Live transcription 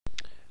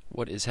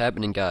What is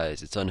happening,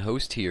 guys? It's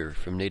UNHOST here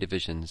from Native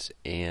Visions,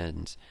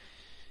 and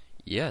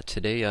yeah,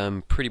 today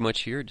I'm pretty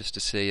much here just to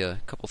say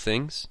a couple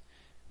things.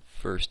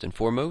 First and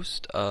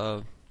foremost,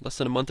 less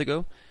than a month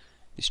ago,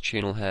 this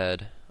channel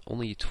had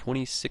only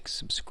 26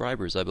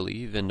 subscribers, I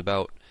believe, and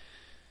about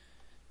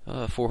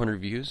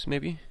 400 views,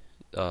 maybe,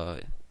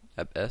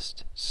 at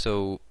best.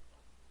 So,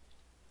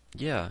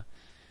 yeah,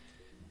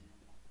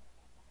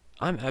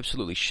 I'm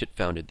absolutely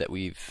shit-founded that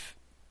we've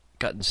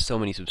gotten so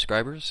many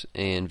subscribers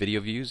and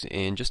video views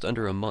in just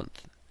under a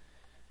month.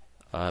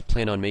 I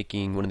plan on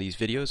making one of these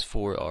videos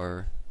for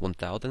our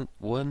 1000th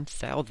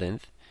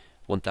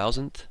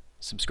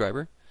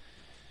subscriber,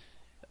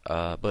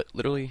 but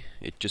literally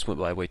it just went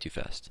by way too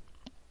fast.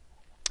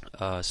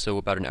 So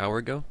about an hour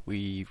ago,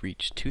 we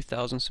reached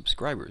 2,000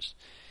 subscribers,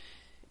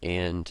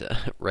 and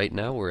right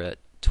now we're at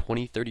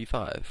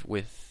 2035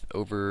 with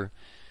over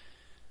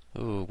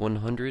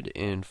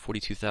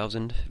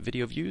 142,000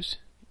 video views,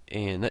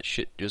 and that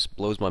shit just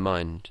blows my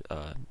mind,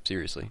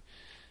 seriously.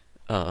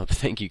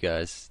 Thank you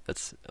guys,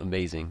 that's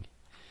amazing.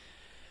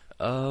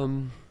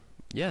 Um,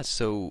 yeah,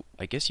 so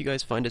I guess you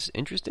guys find us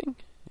interesting?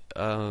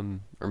 Or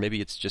maybe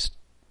it's just,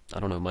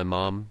 I don't know, my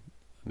mom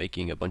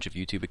making a bunch of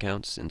YouTube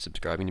accounts and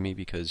subscribing to me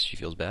because she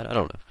feels bad? I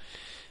don't know.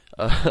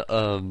 Uh,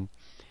 um,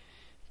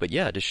 but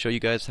yeah, to show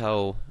you guys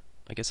how,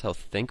 I guess, how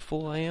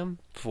thankful I am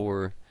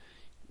for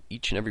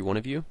each and every one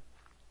of you.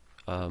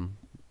 Um,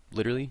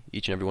 Literally,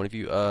 each and every one of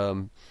you.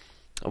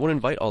 I want to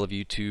invite all of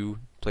you to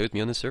play with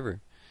me on this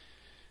server.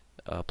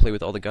 Play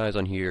with all the guys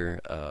on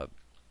here.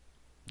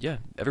 Yeah,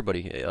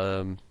 everybody.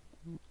 No,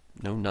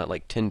 not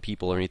like 10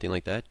 people or anything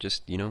like that.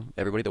 Just,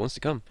 everybody that wants to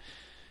come.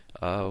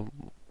 Uh,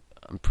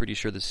 I'm pretty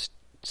sure this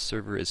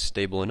server is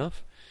stable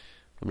enough.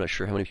 I'm not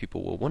sure how many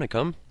people will want to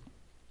come,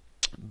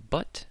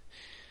 but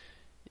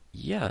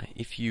yeah,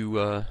 if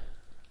you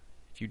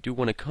do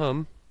want to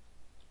come,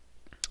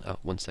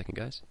 one second,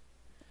 guys.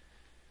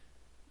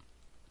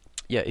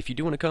 Yeah, if you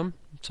do want to come,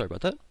 sorry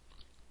about that.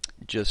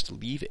 Just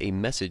leave a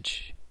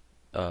message.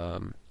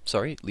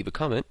 Leave a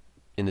comment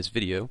in this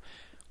video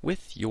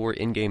with your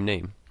in-game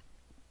name,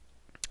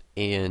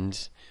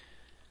 and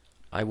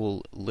I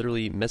will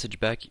literally message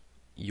back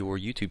your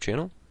YouTube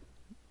channel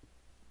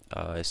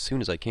as soon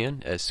as I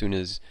can, as soon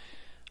as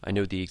I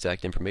know the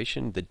exact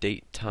information, the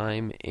date,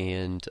 time,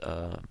 and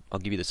I'll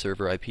give you the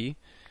server IP,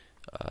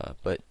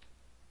 but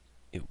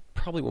it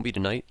probably won't be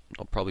tonight.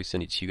 I'll probably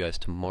send it to you guys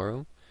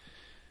tomorrow.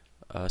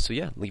 So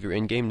yeah, leave your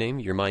in-game name,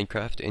 your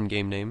Minecraft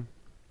in-game name.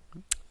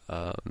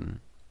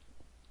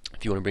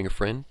 If you want to bring a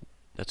friend,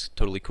 that's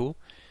totally cool.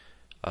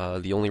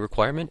 The only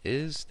requirement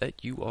is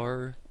that you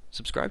are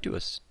subscribed to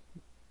us.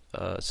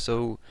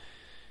 So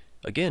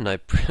again, I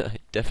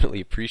definitely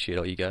appreciate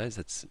all you guys.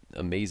 That's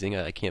amazing.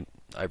 I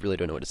really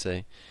don't know what to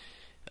say.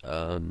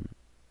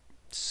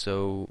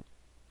 So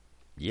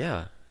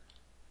yeah.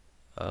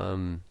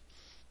 Um,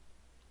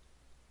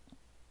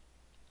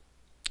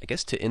 I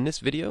guess to end this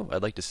video,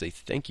 I'd like to say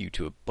thank you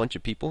to a bunch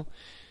of people.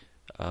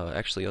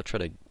 Actually, I'll try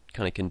to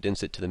kind of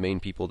condense it to the main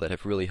people that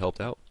have really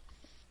helped out.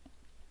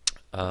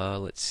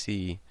 Let's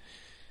see.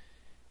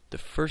 The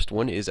first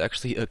one is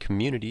actually a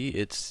community.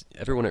 It's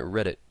everyone at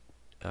Reddit.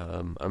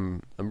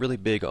 I'm really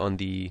big on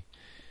the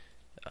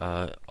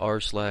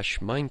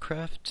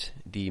r/Minecraft,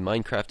 the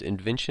Minecraft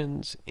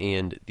inventions,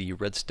 and the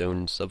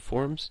Redstone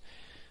subforums.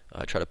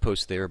 I try to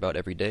post there about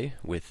every day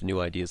with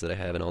new ideas that I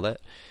have and all that.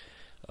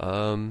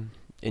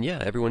 And yeah,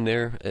 everyone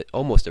there,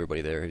 almost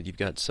everybody there. You've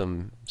got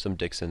some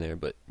dicks in there,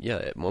 but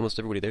yeah, almost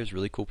everybody there is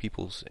really cool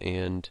peoples.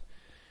 And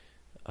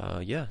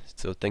yeah,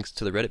 so thanks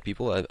to the Reddit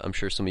people. I'm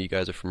sure some of you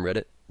guys are from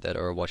Reddit that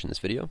are watching this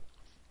video.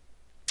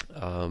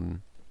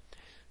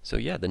 So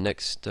yeah, the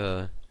next,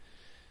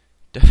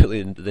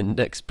 definitely the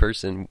next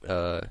person,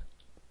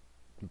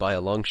 by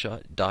a long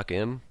shot, Doc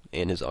M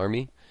and his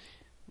army.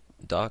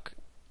 Doc,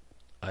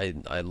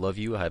 I love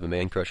you. I have a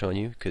man crush on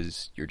you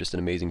because you're just an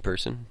amazing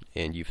person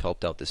and you've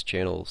helped out this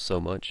channel so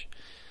much.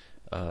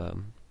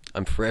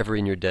 I'm forever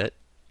in your debt,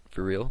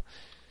 for real.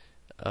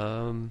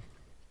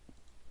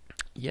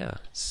 Yeah,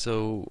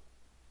 so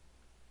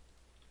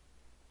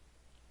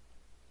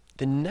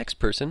the next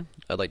person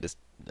I'd like to,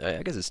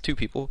 I guess it's two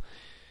people,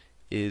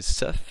 is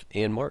Seth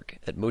and Mark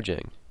at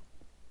Mojang.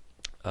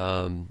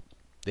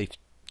 They've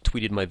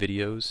tweeted my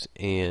videos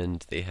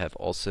and they have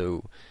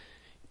also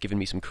given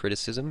me some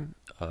criticism,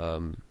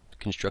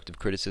 constructive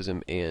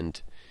criticism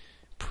and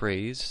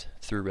praise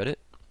through Reddit.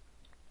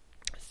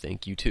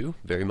 Thank you too,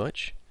 very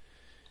much.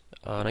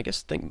 And I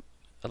guess I'd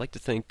like to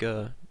thank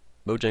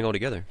Mojang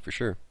altogether, for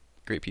sure.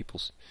 Great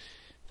peoples.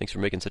 Thanks for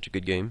making such a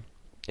good game.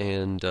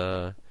 And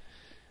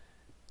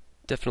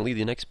definitely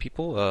the next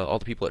people, all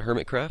the people at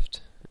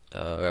Hermitcraft.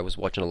 I was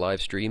watching a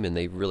live stream and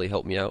they really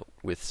helped me out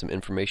with some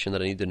information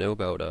that I need to know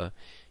about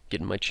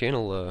getting my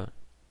channel,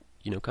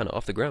 kind of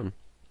off the ground.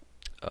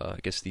 I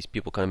guess these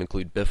people kind of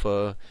include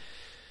Biffa,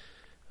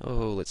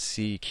 let's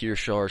see,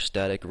 Kirshar,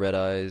 Static, Red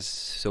Eyes,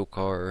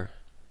 Sokar,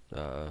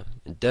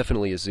 and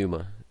definitely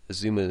Azuma.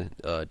 Azuma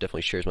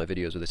definitely shares my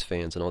videos with his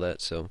fans and all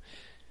that, so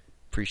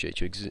appreciate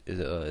you,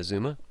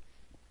 Azuma.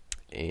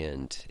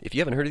 And if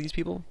you haven't heard of these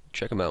people,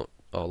 check them out.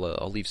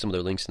 I'll leave some of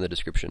their links in the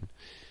description.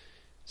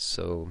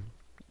 So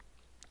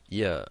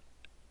yeah,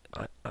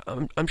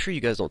 I'm sure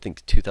you guys don't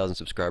think 2,000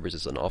 subscribers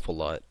is an awful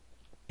lot,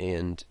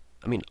 and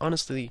I mean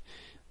honestly,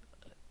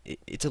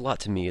 it's a lot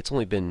to me. It's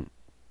only been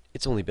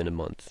a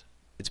month.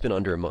 It's been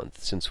under a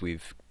month since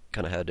we've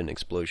kind of had an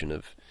explosion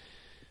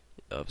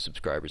of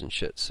subscribers and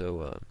shit.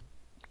 So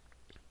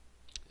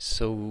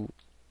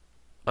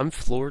I'm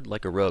floored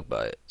like a rug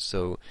by it.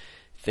 So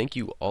thank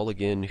you all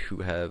again who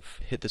have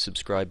hit the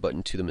subscribe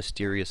button to the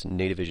mysterious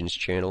Nativisions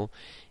channel,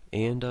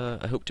 and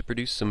I hope to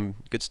produce some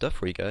good stuff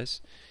for you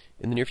guys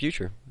in the near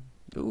future.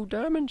 Ooh,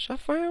 diamonds! I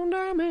found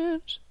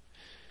diamonds.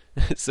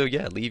 So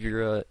yeah, leave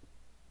your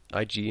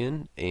IG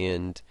in,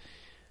 and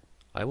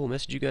I will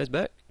message you guys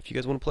back if you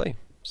guys want to play.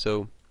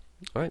 So,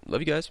 alright,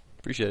 love you guys.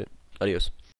 Appreciate it. Adios.